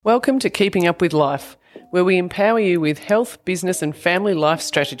Welcome to Keeping Up With Life, where we empower you with health, business and family life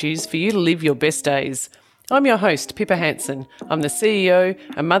strategies for you to live your best days. I'm your host, Pippa Hansen. I'm the CEO,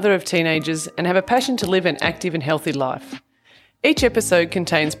 a mother of teenagers, and have a passion to live an active and healthy life. Each episode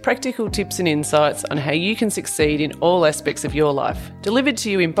contains practical tips and insights on how you can succeed in all aspects of your life, delivered to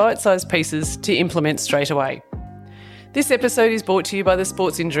you in bite-sized pieces to implement straight away. This episode is brought to you by the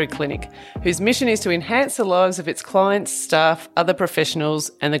Sports Injury Clinic, whose mission is to enhance the lives of its clients, staff, other professionals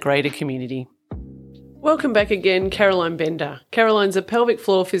and the greater community. Welcome back again, Caroline Bender. Caroline's a pelvic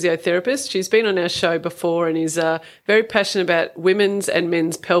floor physiotherapist. She's been on our show before and is very passionate about women's and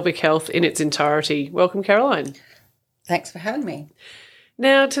men's pelvic health in its entirety. Welcome, Caroline. Thanks for having me.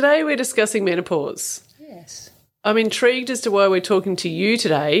 Now, today we're discussing menopause. Yes. I'm intrigued as to why we're talking to you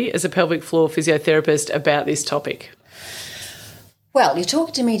today as a pelvic floor physiotherapist about this topic. Well, you're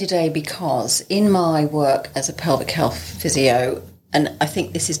talking to me today because in my work as a pelvic health physio, and I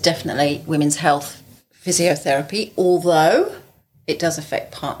think this is definitely women's health physiotherapy, although it does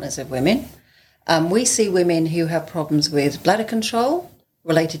affect partners of women, we see women who have problems with bladder control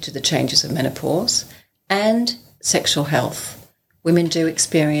related to the changes of menopause and sexual health. Women do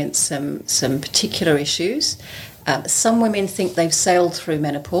experience some particular issues. Some women think they've sailed through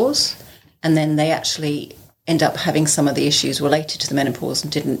menopause and then they actually end up having some of the issues related to the menopause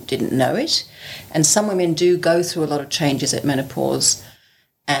and didn't know it. And some women do go through a lot of changes at menopause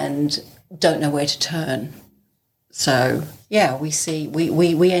and don't know where to turn. So, yeah,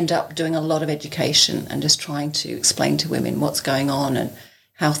 we end up doing a lot of education and just trying to explain to women what's going on and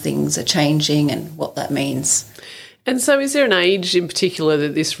how things are changing and what that means. And so is there an age in particular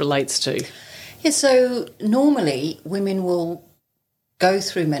that this relates to? Yeah, so normally women will go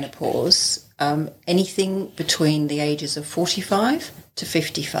through menopause anything between the ages of 45 to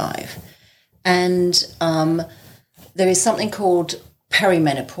 55. And there is something called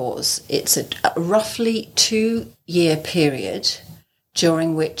perimenopause. It's a roughly 2-year period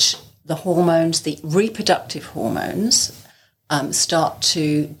during which the hormones, the reproductive hormones, start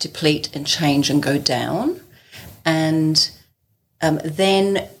to deplete and change and go down. And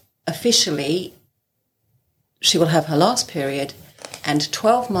then officially she will have her last period, and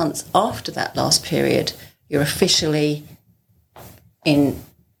 12 months after that last period, you're officially in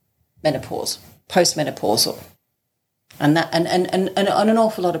menopause, postmenopausal. And that and an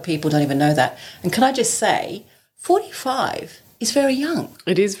awful lot of people don't even know that. And can I just say, 45 is very young.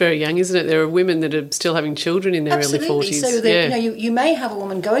 It is very young, isn't it? There are women that are still having children in their Absolutely. early 40s. So that, you may have a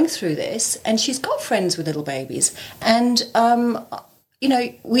woman going through this and she's got friends with little babies. And,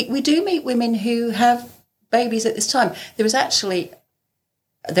 we do meet women who have babies at this time. There is actually,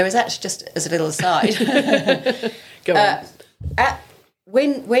 just as a little aside, Go on.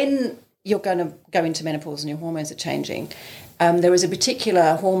 When you're going to go into menopause and your hormones are changing, there is a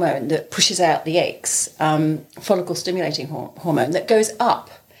particular hormone that pushes out the eggs, follicle stimulating hormone, that goes up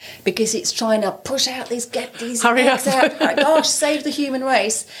because it's trying to push out get these Hurry eggs up. out. Gosh, save the human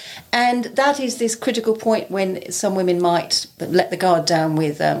race. And that is this critical point when some women might let the guard down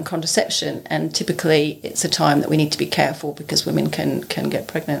with contraception. And typically it's a time that we need to be careful because women can get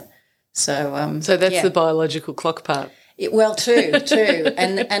pregnant. So that's the biological clock part. True.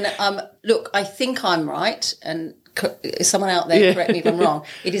 And look, I think I'm right, and someone out there correct me if I'm wrong.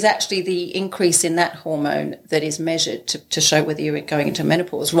 It is actually the increase in that hormone that is measured to show whether you're going into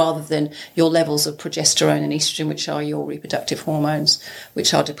menopause, rather than your levels of progesterone and estrogen, which are your reproductive hormones,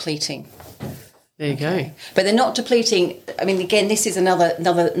 which are depleting. There you go. But they're not depleting. I mean, again, this is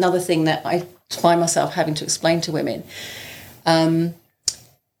another thing that I find myself having to explain to women.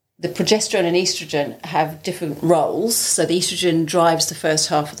 The progesterone and estrogen have different roles. So the estrogen drives the first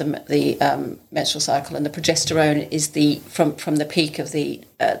half of the menstrual cycle, and the progesterone is from the peak of the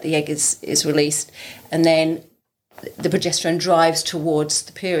egg is released, and then the progesterone drives towards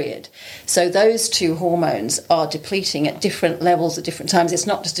the period. So those two hormones are depleting at different levels at different times. It's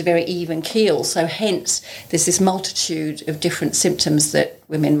not just a very even keel. So hence there's this multitude of different symptoms that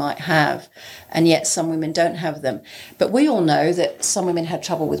women might have, and yet some women don't have them. But we all know that some women had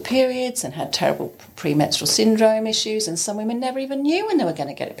trouble with periods and had terrible premenstrual syndrome issues, and some women never even knew when they were going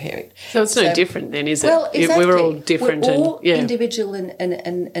to get a period. So it's no different then, is it? Well, exactly. We're all different. We're all individual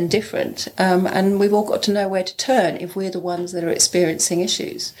and different, and we've all got to know where to turn if we're the ones that are experiencing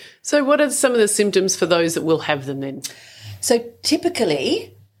issues. So what are some of the symptoms for those that will have them then? So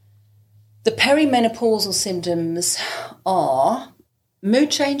typically, the perimenopausal symptoms are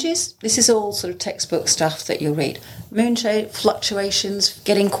mood changes. This is all sort of textbook stuff that you'll read. Mood fluctuations,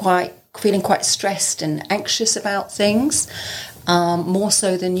 feeling quite stressed and anxious about things, more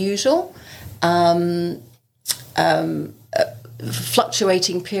so than usual.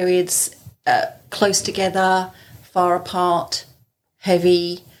 fluctuating periods, close together, far apart,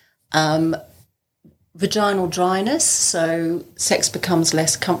 heavy, vaginal dryness, so sex becomes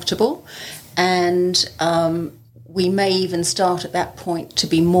less comfortable, and we may even start at that point to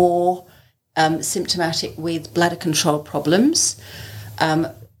be more symptomatic with bladder control problems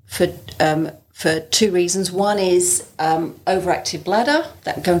for two reasons. One is overactive bladder,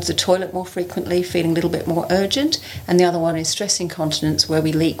 that going to the toilet more frequently, feeling a little bit more urgent, and the other one is stress incontinence, where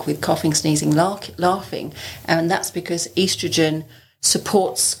we leak with coughing, sneezing, laughing, and that's because estrogen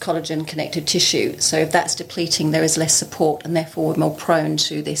supports collagen connective tissue. So if that's depleting, there is less support, and therefore we're more prone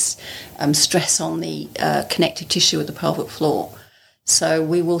to this stress on the connective tissue of the pelvic floor. So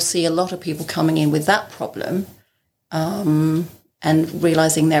we will see a lot of people coming in with that problem, and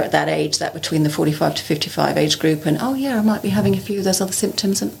realising they're at that age, that between the 45 to 55 age group, and, oh yeah, I might be having a few of those other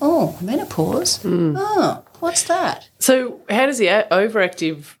symptoms, and, oh, menopause? Oh, what's that? So how does the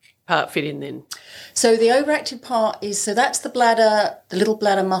overactive part fit in then? So the overactive part is, so that's the bladder, the little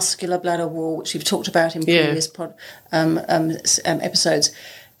bladder, muscular bladder wall, which we've talked about in previous episodes.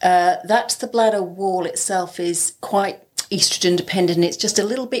 That's the bladder wall itself is quite estrogen dependent, and it's just a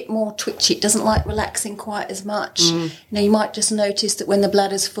little bit more twitchy. It doesn't like relaxing quite as much. You might just notice that when the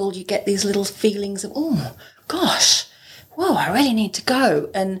bladder's full, you get these little feelings of, oh, gosh, whoa, I really need to go.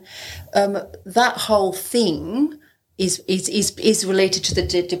 And that whole thing is related to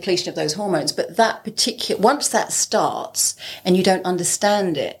the depletion of those hormones. But that particular, once that starts and you don't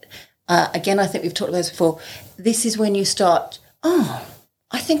understand it, again, I think we've talked about this before, this is when you start, oh,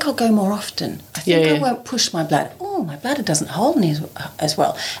 I think I'll go more often. I think I won't push my bladder. Oh, my bladder doesn't hold me as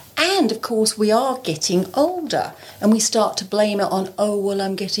well. And, of course, we are getting older, and we start to blame it on, oh, well,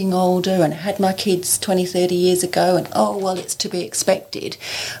 I'm getting older and I had my kids 20, 30 years ago, and, oh, well, it's to be expected.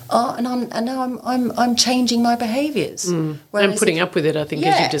 And now I'm changing my behaviours. And putting up with it, I think,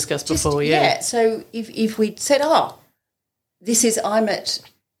 as you've discussed before. So if we said, I'm at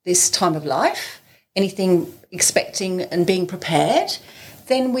this time of life, anything expecting and being prepared,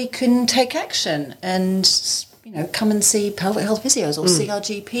 then we can take action and, come and see pelvic health physios or see our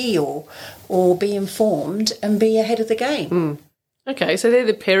GP or be informed and be ahead of the game. Okay, so they're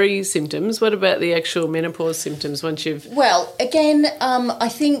the peri symptoms. What about the actual menopause symptoms once you've... Well, again, I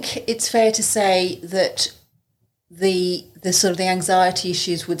think it's fair to say that the sort of the anxiety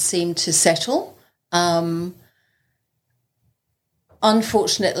issues would seem to settle.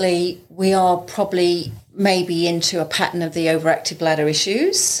 Unfortunately, we are probably maybe into a pattern of the overactive bladder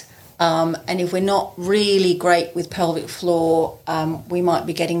issues. And if we're not really great with pelvic floor, we might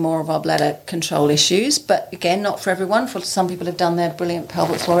be getting more of our bladder control issues. But again, not for everyone. For some people have done their brilliant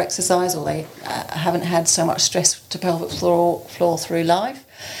pelvic floor exercise, or they haven't had so much stress to pelvic floor through life.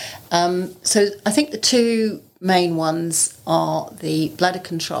 So I think the two main ones are the bladder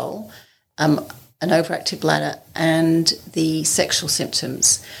control, an overactive bladder, and the sexual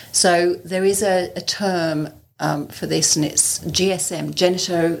symptoms. So there is a term for this, and it's GSM,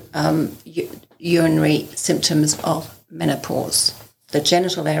 genitourinary symptoms of menopause. The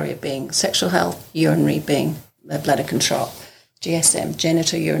genital area being sexual health, urinary being the bladder control. GSM,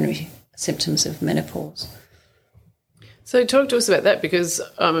 genitourinary symptoms of menopause. So talk to us about that, because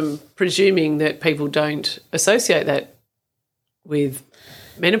I'm presuming that people don't associate that with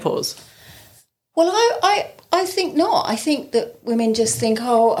menopause. Well, I think not. I think that women just think,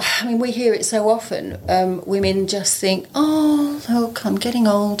 we hear it so often. Women just think, oh, look, I'm getting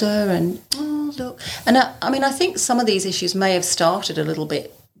older, and, oh, look. And I think some of these issues may have started a little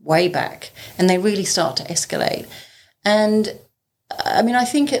bit way back, and they really start to escalate. And, I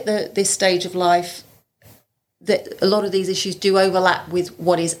think at this stage of life, that a lot of these issues do overlap with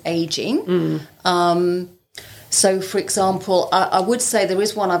what is ageing. So, for example, I would say there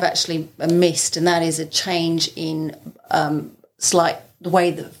is one I've actually missed, and that is a change in the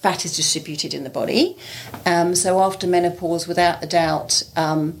way that fat is distributed in the body. So after menopause, without a doubt,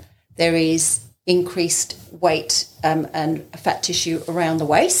 there is increased weight and fat tissue around the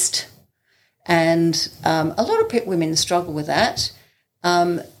waist. And a lot of women struggle with that.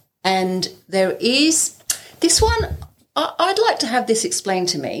 And there is this one... I'd like to have this explained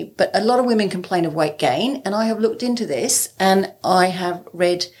to me, but a lot of women complain of weight gain, and I have looked into this, and I have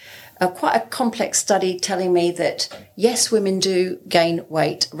read quite a complex study telling me that, yes, women do gain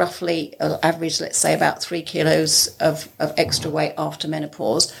weight, roughly average, let's say, about 3 kilos of extra weight after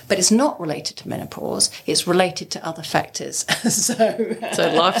menopause, but it's not related to menopause. It's related to other factors. So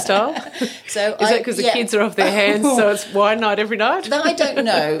lifestyle? Is that because the kids are off their hands, so it's wine night every night? I don't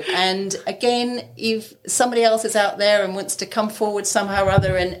know. And again, if somebody else is out there and wants to come forward somehow or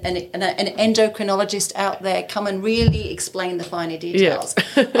other, and an endocrinologist out there, come and really explain the finer details.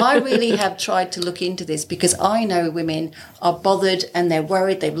 Yeah. I really have tried to look into this because I know women are bothered and they're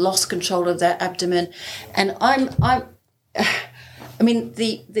worried. They've lost control of their abdomen, and I mean,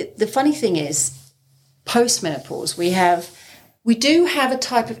 the funny thing is, post-menopause, we do have a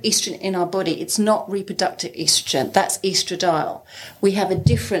type of estrogen in our body. It's not reproductive estrogen. That's estradiol. We have a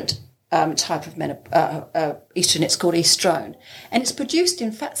different type of estrogen. It's called estrone, and it's produced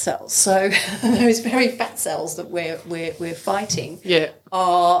in fat cells. So those very fat cells that we're fighting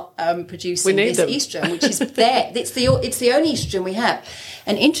are producing this estrogen, which is there. It's the only estrogen we have.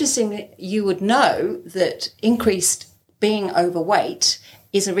 And interestingly, you would know that increased being overweight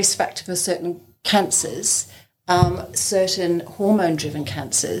is a risk factor for certain cancers. Certain hormone-driven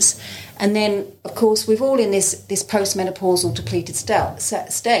cancers. And then, of course, we've all in this postmenopausal depleted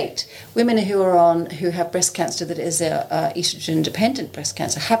state. Women who have breast cancer that is estrogen-dependent breast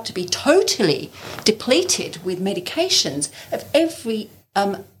cancer have to be totally depleted with medications of every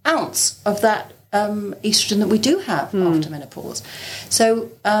ounce of that estrogen that we do have after menopause. So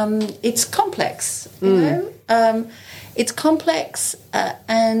it's complex, you know. It's complex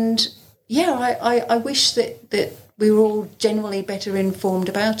and... Yeah, I wish that we were all generally better informed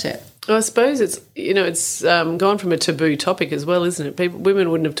about it. Well, I suppose it's gone from a taboo topic as well, isn't it? Women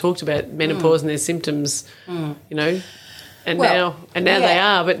wouldn't have talked about menopause and their symptoms, you know, and now they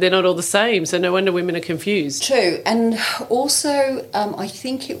are, but they're not all the same. So no wonder women are confused. True, and also I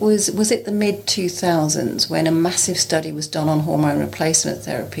think it was it the mid-2000s when a massive study was done on hormone replacement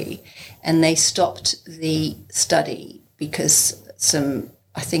therapy, and they stopped the study because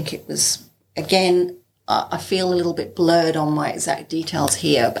I think it was, again, I feel a little bit blurred on my exact details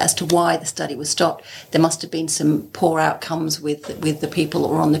here as to why the study was stopped. There must have been some poor outcomes with the people that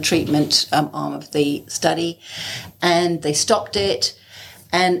were on the treatment arm of the study, and they stopped it.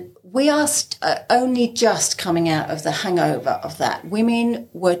 And we are only just coming out of the hangover of that. Women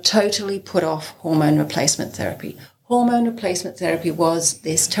were totally put off hormone replacement therapy. Hormone replacement therapy was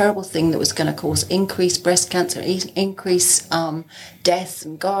this terrible thing that was going to cause increased breast cancer, increase deaths,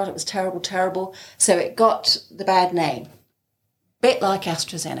 and God, it was terrible, terrible. So it got the bad name. Bit like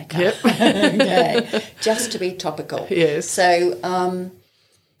AstraZeneca. Yep. Okay. Just to be topical. Yes. So,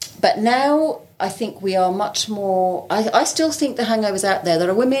 but now I think we are much more... I still think the hangover's out there. There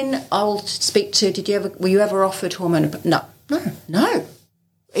are women I will speak to. Were you ever offered hormone... No.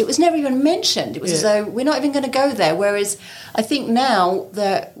 It was never even mentioned. It was as though we're not even going to go there. Whereas I think now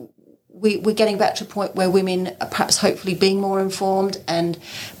that we're getting back to a point where women are perhaps hopefully being more informed, and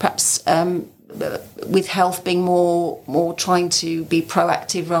perhaps with health being more trying to be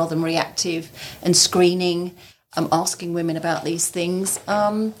proactive rather than reactive, and screening, asking women about these things.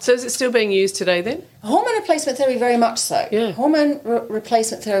 So is it still being used today then? Hormone replacement therapy, very much so. Yeah. Hormone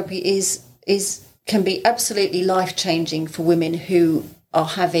replacement therapy can be absolutely life-changing for women who are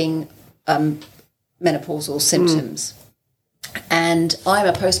having menopausal symptoms. And I'm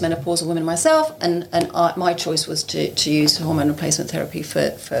a postmenopausal woman myself, and my choice was to use hormone replacement therapy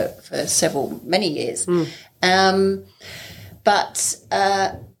for many years. But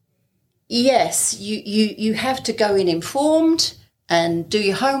yes, you have to go in informed and do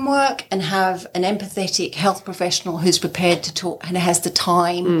your homework and have an empathetic health professional who's prepared to talk and has the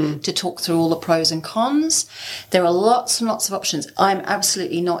time to talk through all the pros and cons. There are lots and lots of options. I'm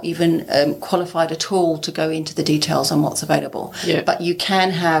absolutely not even qualified at all to go into the details on what's available. Yeah. But you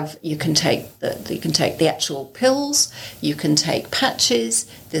can take the actual pills, you can take patches,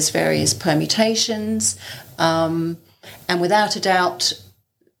 there's various permutations, and without a doubt,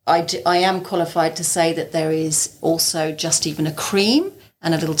 I am qualified to say that there is also just even a cream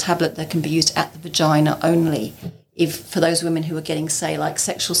and a little tablet that can be used at the vagina only. If for those women who are getting, say, like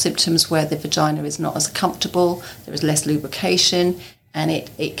sexual symptoms where the vagina is not as comfortable, there is less lubrication, and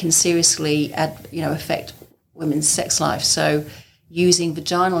it can seriously affect women's sex life. So using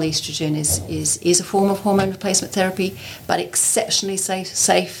vaginal estrogen is a form of hormone replacement therapy, but exceptionally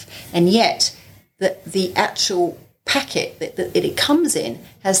safe, and yet the actual packet that it comes in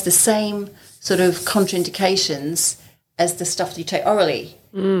has the same sort of contraindications as the stuff that you take orally.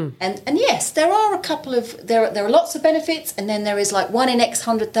 And yes, there are a couple of there are lots of benefits, and then there is like 1 in X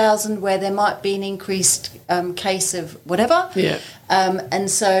 100,000 where there might be an increased case of whatever. Yeah. And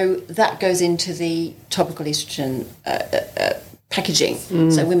so that goes into the topical estrogen packaging.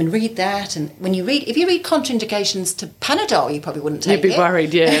 So women read that, and if you read contraindications to Panadol, you probably wouldn't take it. You'd be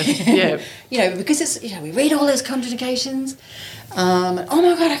worried, yeah, yeah. Because it's we read all those contraindications. Oh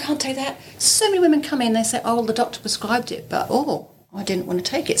my God, I can't take that. So many women come in, they say, oh, the doctor prescribed it, but I didn't want to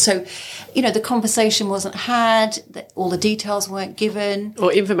take it. So, the conversation wasn't had, all the details weren't given.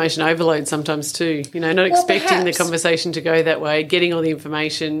 Or information overload sometimes too, not expecting the conversation to go that way, getting all the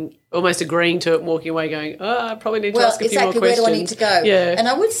information, almost agreeing to it and walking away going, I probably need to ask a few more questions. Where do I need to go? Yeah. And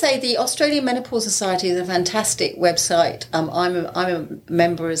I would say the Australian Menopause Society is a fantastic website. I'm a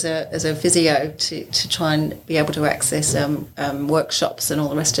member as a physio to try and be able to access workshops and all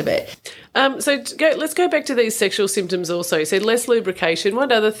the rest of it. Let's go back to these sexual symptoms also. You said less lubrication.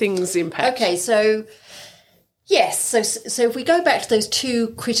 What other things impact? Okay, so yes, so if we go back to those two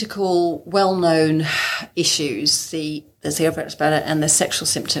critical, well-known issues, the ovaries bladder and the sexual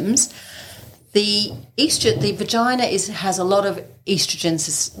symptoms, the vagina has a lot of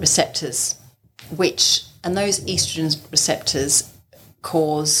estrogen receptors, and those estrogen receptors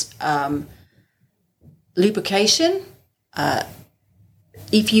cause lubrication.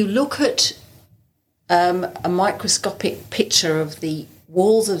 If you look at a microscopic picture of the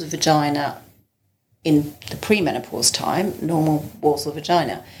walls of the vagina in the premenopause time, normal walls of the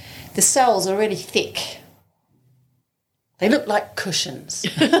vagina, the cells are really thick. They look like cushions.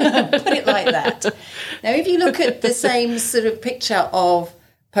 Put it like that. Now, if you look at the same sort of picture of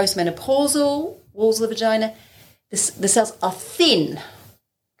postmenopausal walls of the vagina, the cells are thin.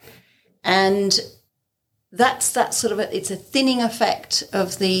 And that's that sort of it's a thinning effect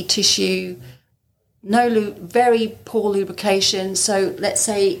of the tissue. Very poor lubrication. So let's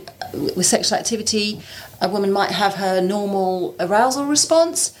say with sexual activity, a woman might have her normal arousal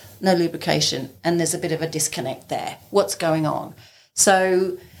response, no lubrication, and there's a bit of a disconnect there. What's going on?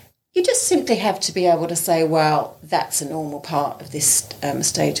 So you just simply have to be able to say, well, that's a normal part of this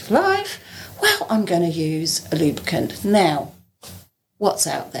stage of life. Well, I'm going to use a lubricant. Now, what's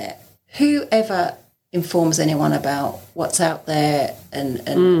out there? Whoever informs anyone about what's out there and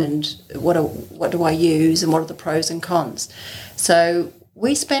what do I use and what are the pros and cons. So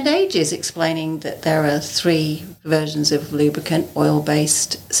we spend ages explaining that there are 3 versions of lubricant: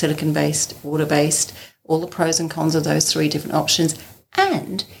 oil-based, silicone-based, water-based, all the pros and cons of those 3 different options.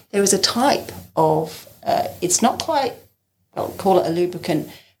 And there is a type of, it's not quite, I'll call it a lubricant,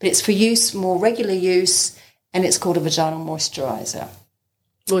 but it's for use, more regular use, and it's called a vaginal moisturiser.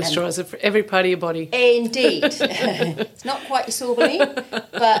 Moisturiser for every part of your body. Indeed. It's not quite your sorbeline,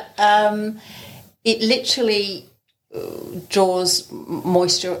 but it literally draws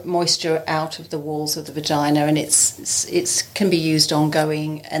moisture out of the walls of the vagina, and it's can be used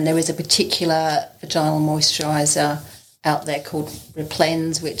ongoing. And there is a particular vaginal moisturiser out there called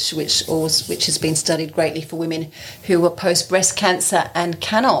Replens, which has been studied greatly for women who are post breast cancer and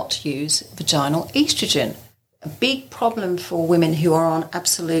cannot use vaginal estrogen. A big problem for women who are on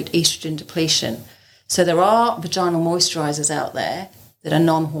absolute estrogen depletion. So there are vaginal moisturisers out there that are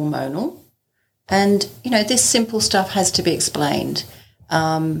non-hormonal, and this simple stuff has to be explained.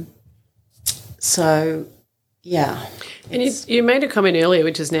 So, yeah. And you made a comment earlier,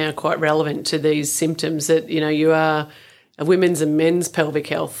 which is now quite relevant to these symptoms, that you are a women's and men's pelvic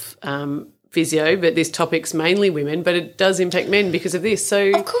health physio, but this topic's mainly women, but it does impact men because of this.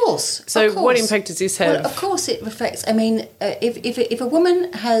 So, of course. What impact does this have? Well, of course it reflects. I mean, if a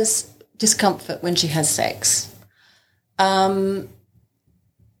woman has discomfort when she has sex,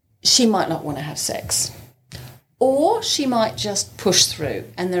 she might not want to have sex, or she might just push through.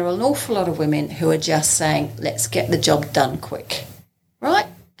 And there are an awful lot of women who are just saying, "Let's get the job done quick," right?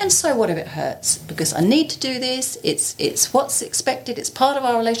 And so what if it hurts? Because I need to do this. It's what's expected. It's part of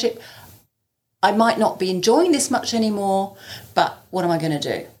our relationship. I might not be enjoying this much anymore, but what am I going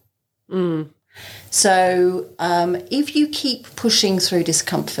to do? So if you keep pushing through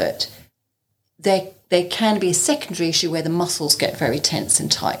discomfort, there can be a secondary issue where the muscles get very tense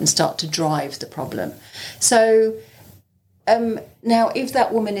and tight and start to drive the problem. So now if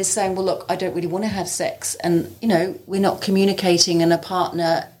that woman is saying, well, look, I don't really want to have sex, and, we're not communicating and a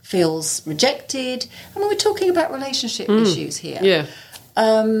partner feels rejected. I mean, we're talking about relationship issues here. Yeah.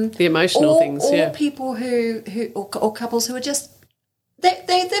 The emotional things, or people or couples who are just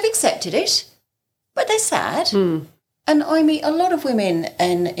they've accepted it, but they're sad. And I meet a lot of women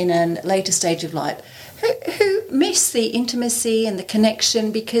in a later stage of life who miss the intimacy and the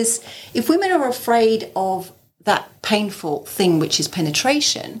connection, because if women are afraid of that painful thing, which is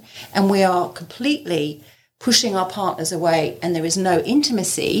penetration, and we are completely pushing our partners away and there is no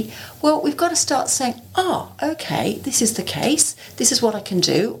intimacy, well, we've got to start saying, okay, this is the case, this is what I can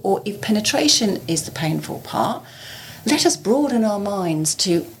do. Or if penetration is the painful part, let us broaden our minds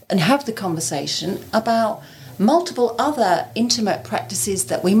to and have the conversation about multiple other intimate practices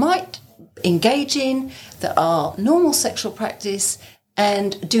that we might engage in that are normal sexual practice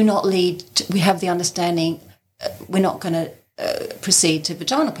and do not lead to, we have the understanding we're not going to proceed to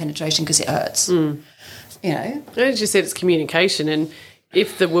vaginal penetration because it hurts. You know, as you said, it's communication, and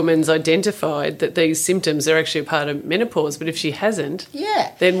if the woman's identified that these symptoms are actually a part of menopause, but if she hasn't,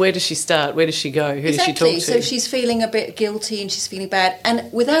 then where does she start? Where does she go? Who does she talk to? So she's feeling a bit guilty and she's feeling bad.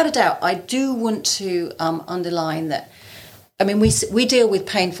 And without a doubt, I do want to underline that. I mean, we deal with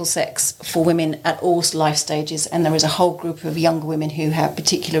painful sex for women at all life stages, and there is a whole group of younger women who have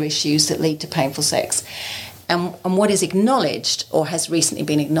particular issues that lead to painful sex. And what is acknowledged, or has recently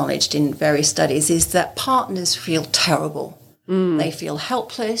been acknowledged in various studies, is that partners feel terrible. They feel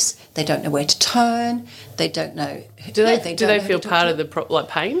helpless. They don't know where to turn. They don't know. Do they feel part of the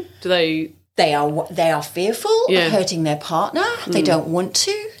pain? Do they? They are fearful of hurting their partner. They don't want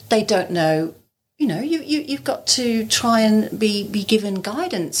to. They don't know. You know, you've got to try and be given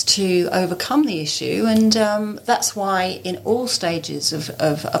guidance to overcome the issue, and that's why in all stages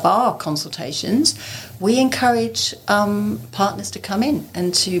of our consultations, we encourage partners to come in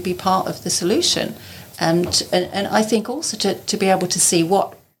and to be part of the solution, and I think also to be able to see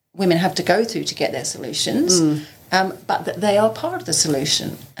what women have to go through to get their solutions, but that they are part of the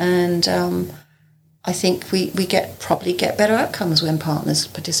solution, and I think we probably get better outcomes when partners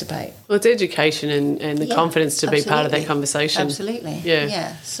participate. Well, it's education and the confidence to be part of that conversation. Absolutely.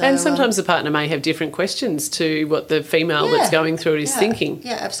 Yeah. So, and sometimes the partner may have different questions to what the female that's going through it is thinking.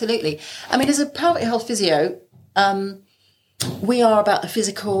 Yeah, absolutely. I mean, as a pelvic health physio, we are about the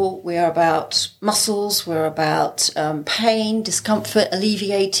physical, we are about muscles, we're about pain, discomfort,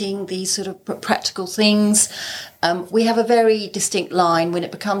 alleviating these sort of practical things. We have a very distinct line when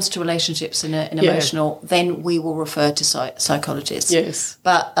it becomes to relationships and emotional, then we will refer to psychologists. Yes.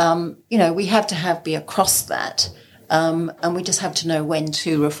 But, we have to be across that, and we just have to know when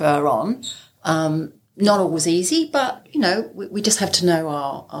to refer on. Not always easy, but, we just have to know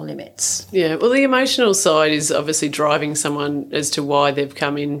our limits. Yeah, well, the emotional side is obviously driving someone as to why they've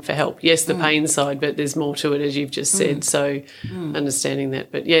come in for help. Yes, the pain side, but there's more to it, as you've just said, so understanding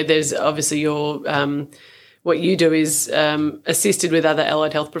that. But, there's obviously your what you do is assisted with other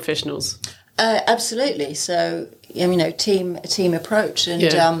allied health professionals. Absolutely. So, team approach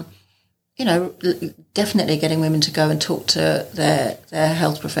and, definitely getting women to go and talk to their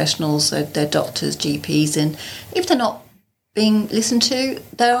health professionals, their doctors, GPs, and if they're not being listened to,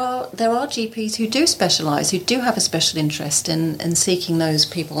 there are GPs who do specialise, who do have a special interest in seeking those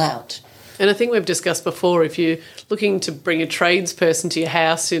people out. And I think we've discussed before, if you're looking to bring a tradesperson to your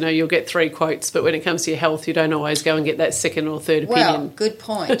house, you'll get 3 quotes, but when it comes to your health, you don't always go and get that second or third opinion. Well, good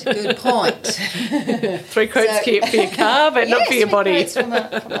point. 3 quotes for your car, but not for your body. 3 quotes from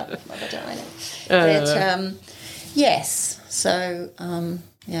a vagina. But, yes. So,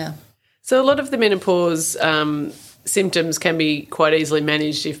 So a lot of the menopause symptoms can be quite easily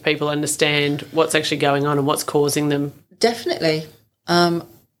managed if people understand what's actually going on and what's causing them. Definitely.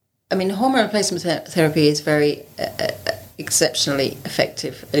 Hormone replacement therapy is very exceptionally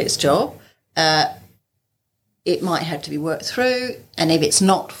effective at its job. It might have to be worked through, and if it's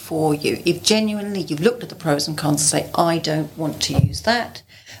not for you, if genuinely you've looked at the pros and cons and say, I don't want to use that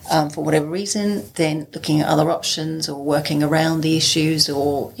for whatever reason, then looking at other options or working around the issues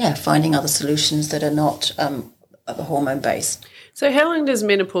or, finding other solutions that are not hormone-based. So how long does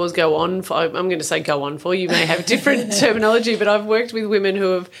menopause go on for? I'm going to say go on for. You may have different terminology, but I've worked with women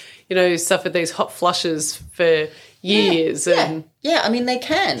who have, suffered these hot flushes for years. They can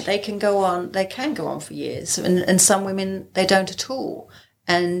go on. They can go on for years, and some women they don't at all.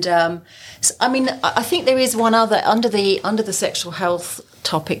 And I think there is one other under the sexual health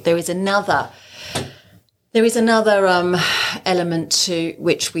topic. There is another element to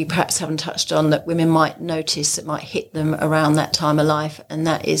which we perhaps haven't touched on that women might notice that might hit them around that time of life, and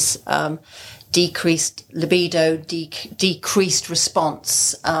that is decreased libido, decreased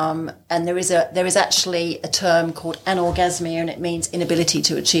response. And there is actually a term called anorgasmia, and it means inability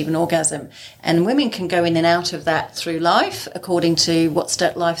to achieve an orgasm. And women can go in and out of that through life according to what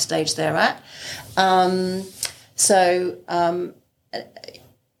life stage they're at.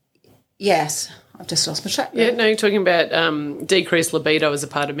 Yes. I've just lost my track. Yeah, no, you're talking about decreased libido as a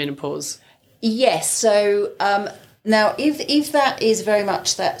part of menopause. Yes. So Now, if that is very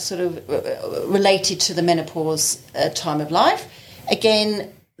much that sort of related to the menopause time of life,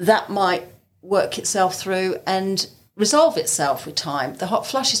 again, that might work itself through and resolve itself with time. The hot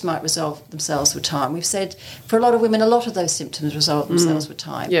flushes might resolve themselves with time. We've said for a lot of women, a lot of those symptoms resolve themselves with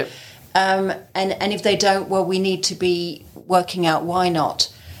time. Yep. And if they don't, well, we need to be working out why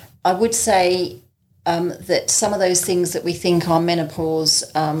not. I would say that some of those things that we think are menopause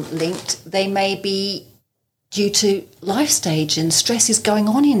linked, they may be due to life stage and stresses going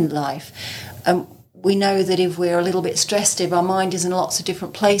on in life. We know that if we're a little bit stressed, if our mind is in lots of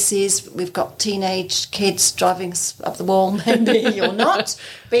different places, we've got teenage kids driving us up the wall, maybe, or not,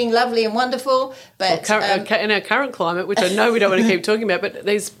 being lovely and wonderful. But in our current climate, which I know we don't want to keep talking about, but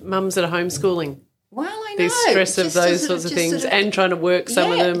these mums that are homeschooling. Well, I know. The stress of those sorts of things and trying to work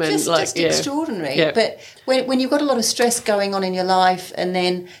some of them. And just extraordinary. Yeah. But when you've got a lot of stress going on in your life and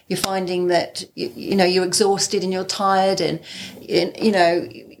then you're finding that, you're exhausted and you're tired and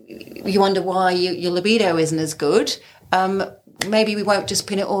you wonder why your libido isn't as good, maybe we won't just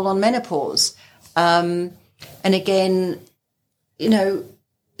pin it all on menopause. And again,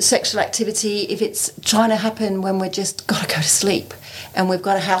 sexual activity, if it's trying to happen when we're just got to go to sleep and we've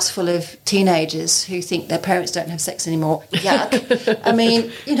got a house full of teenagers who think their parents don't have sex anymore, yuck. I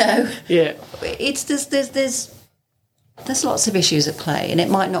mean, yeah, it's there's lots of issues at play, and it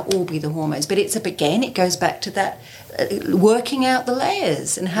might not all be the hormones, but it goes back to that working out the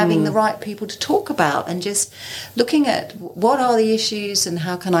layers and having the right people to talk about and just looking at what are the issues and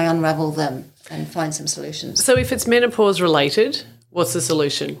how can I unravel them and find some solutions. So if it's menopause related, what's the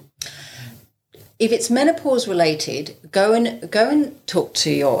solution? If it's menopause related, go and talk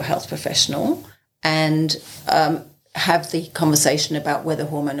to your health professional and have the conversation about whether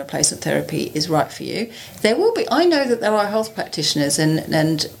hormone replacement therapy is right for you. I know that there are health practitioners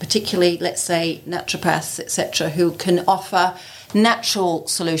and particularly, let's say, naturopaths, etc., who can offer natural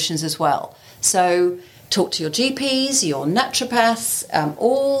solutions as well. So talk to your GPs, your naturopaths,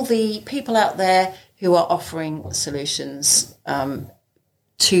 all the people out there who are offering solutions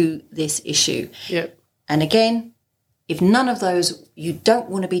to this issue. Yep. And again, if none of those, you don't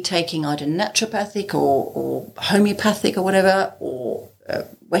want to be taking either naturopathic or homeopathic or whatever, or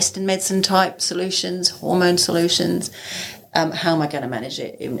Western medicine type solutions, hormone solutions, how am I going to manage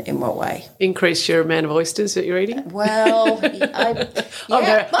it? In what way? Increase your amount of oysters that you're eating? Well,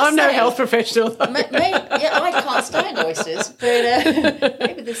 I'm no health professional. I can't stand oysters, but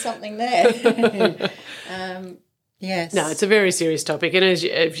maybe there's something there. Yes. No, it's a very serious topic, and as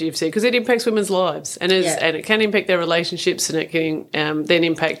you've said, because it impacts women's lives, and it can impact their relationships, and it can then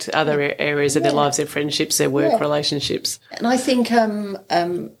impact other areas of their lives, their friendships, their work relationships. And I think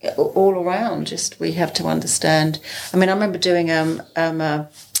all around, just we have to understand. I mean, I remember doing an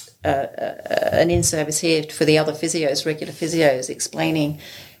in-service here for the other physios, regular physios, explaining.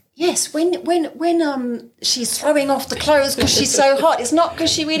 Yes, when she's throwing off the clothes because she's so hot, it's not because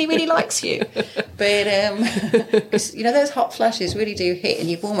she really, really likes you. But, those hot flashes really do hit and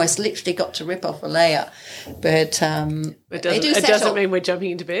you've almost literally got to rip off a layer. But it doesn't mean we're jumping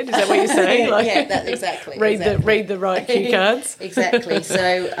into bed. Is that what you're saying? Yeah, that's exactly. Read the right cue cards. Exactly.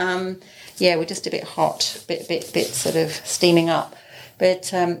 So, we're just a bit hot, bit sort of steaming up.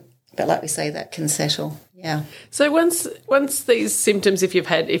 But like we say, that can settle. Yeah. So once these symptoms,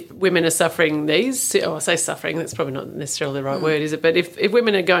 if women are suffering these, I say suffering, that's probably not necessarily the right word, is it? But if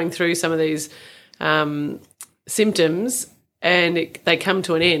women are going through some of these symptoms and they come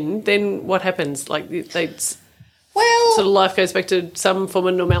to an end, then what happens? Like sort of life goes back to some form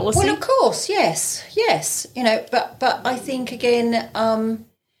of normality? Well, of course, yes. But I think again,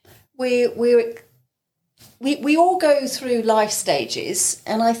 we all go through life stages,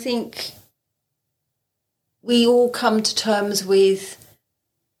 and I think we all come to terms with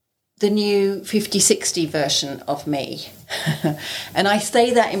the new 50-60 version of me. And I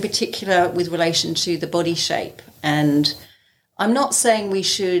say that in particular with relation to the body shape. And I'm not saying we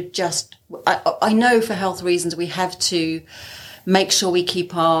should just... I know for health reasons we have to make sure we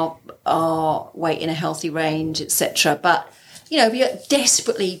keep our weight in a healthy range, etc. But if you're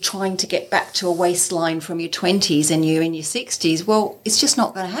desperately trying to get back to a waistline from your 20s and you're in your 60s, well, it's just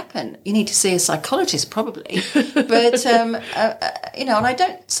not going to happen. You need to see a psychologist probably. But, and I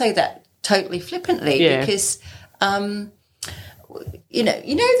don't say that totally flippantly because, that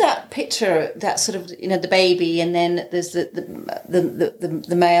picture, that sort of, the baby, and then there's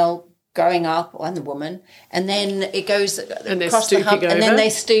the male growing up, and the woman, and then it goes across the hump, and then they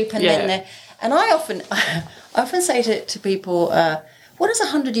stoop, and then they're... And I often say to people, what is a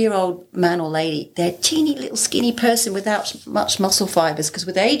 100-year-old man or lady? They're a teeny little skinny person without much muscle fibres, because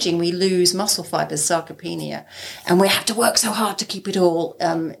with ageing we lose muscle fibres, sarcopenia, and we have to work so hard to keep it all,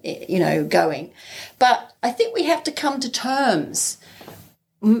 going. But I think we have to come to terms.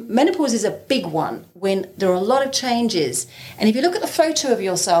 Menopause is a big one when there are a lot of changes. And if you look at the photo of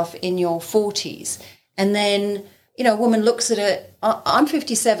yourself in your 40s, and then, a woman looks at it, I'm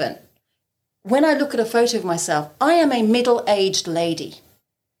 57. When I look at a photo of myself, I am a middle-aged lady.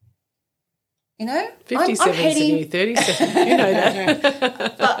 57 is the new 37. You know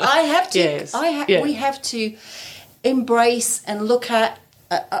that. But I have to. Yes. We have to embrace and look at.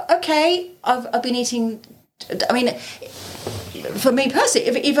 Okay, I've been eating. I mean, for me personally,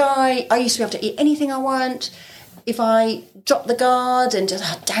 if I used to be able to eat anything I want. If I drop the guard and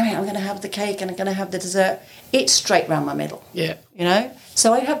just, damn it, I'm going to have the cake and I'm going to have the dessert, it's straight round my middle. Yeah.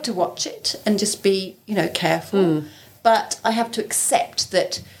 So I have to watch it and just be, careful. But I have to accept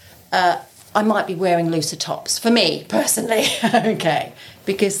that I might be wearing looser tops, for me, personally, okay,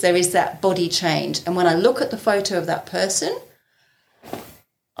 because there is that body change. And when I look at the photo of that person,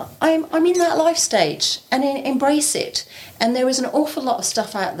 I'm in that life stage and embrace it. And there is an awful lot of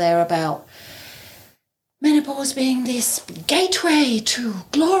stuff out there about menopause being this gateway to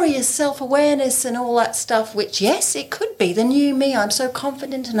glorious self-awareness and all that stuff, which, yes, it could be the new me. I'm so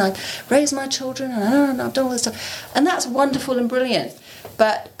confident and I've raised my children and I've done all this stuff. And that's wonderful and brilliant.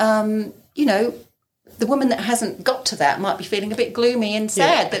 But, the woman that hasn't got to that might be feeling a bit gloomy and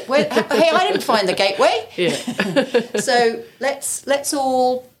sad that, hey, I didn't find the gateway. Yeah. So let's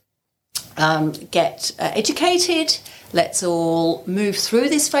all get educated. Let's all move through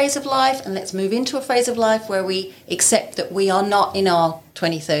this phase of life, and let's move into a phase of life where we accept that we are not in our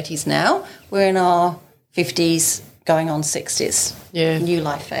 30s now. We're in our 50s, going on 60s. Yeah. New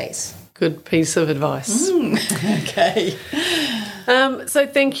life phase. Good piece of advice. Okay. So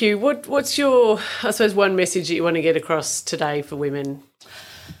thank you. What's your, I suppose, one message that you want to get across today for women?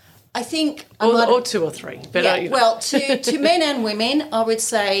 I think... Or two or three. But Well, to men and women, I would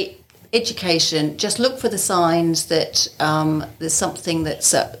say... education, just look for the signs that there's something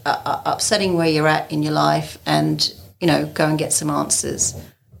that's upsetting where you're at in your life, and, go and get some answers.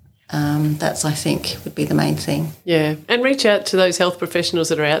 That's, I think, would be the main thing. Yeah, and reach out to those health professionals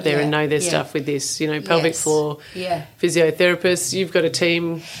that are out there and know their stuff with this, pelvic floor, physiotherapists. You've got a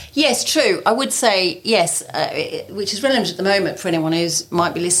team. Yes, true. I would say, yes, which is relevant at the moment for anyone who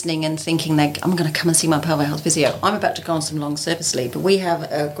might be listening and thinking, I'm going to come and see my pelvic health physio. I'm about to go on some long service leave, but we have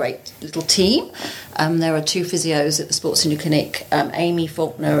a great little team. There are two physios at the Sports Injury Clinic, Amy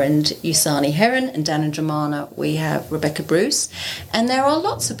Faulkner and Usani Heron, and down in Dramana we have Rebecca Bruce. And there are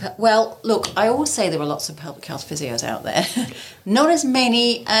lots of... Well, look, I always say there are lots of pelvic health physios out there. Not as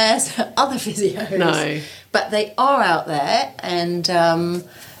many as other physios. No. But they are out there, and,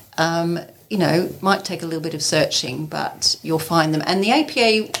 might take a little bit of searching, but you'll find them. And the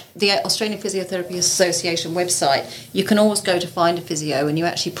APA, the Australian Physiotherapy Association website, you can always go to find a physio, and you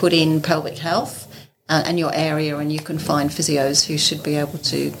actually put in pelvic health and your area, and you can find physios who should be able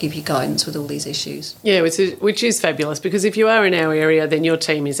to give you guidance with all these issues. Yeah, which is fabulous, because if you are in our area, then your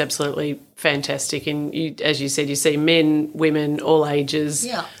team is absolutely fantastic. And you, as you said, you see men, women, all ages.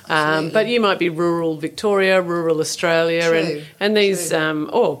 Yeah, absolutely. But you might be rural Victoria, rural Australia, and these,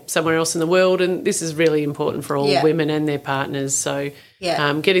 or somewhere else in the world. And this is really important for all women and their partners. So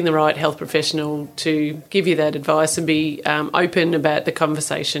getting the right health professional to give you that advice and be open about the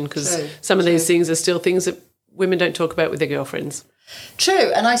conversation, because some of these things are still things that women don't talk about with their girlfriends.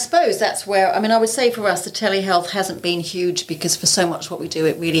 True, and I suppose that's where, I would say for us the telehealth hasn't been huge, because for so much what we do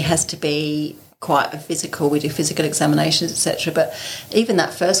it really has to be quite a physical, we do physical examinations, etc. But even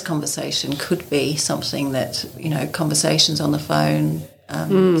that first conversation could be something that, conversations on the phone.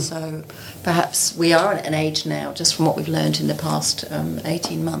 So perhaps we are at an age now, just from what we've learned in the past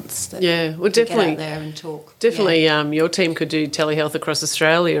 18 months. That definitely get out there and talk. Definitely, your team could do telehealth across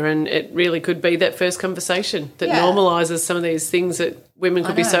Australia, and it really could be that first conversation that normalises some of these things that women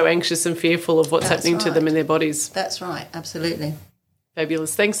could be so anxious and fearful of what's happening to them in their bodies. That's right, absolutely.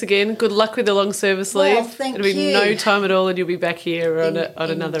 Fabulous. Thanks again. Good luck with the long service leave. Well, thank It'll be you. no time at all, and you'll be back here on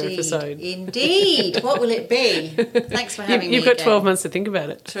another episode. Indeed. What will it be? Thanks for having me. You've got 12 months to think about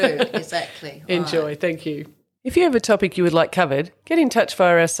it. True, exactly. Enjoy. Right. Thank you. If you have a topic you would like covered, get in touch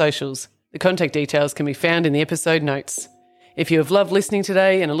via our socials. The contact details can be found in the episode notes. If you have loved listening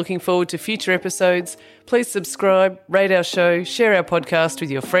today and are looking forward to future episodes, please subscribe, rate our show, share our podcast with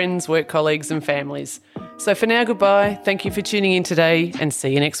your friends, work colleagues and families. So for now, goodbye. Thank you for tuning in today, and see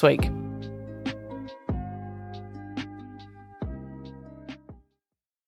you next week.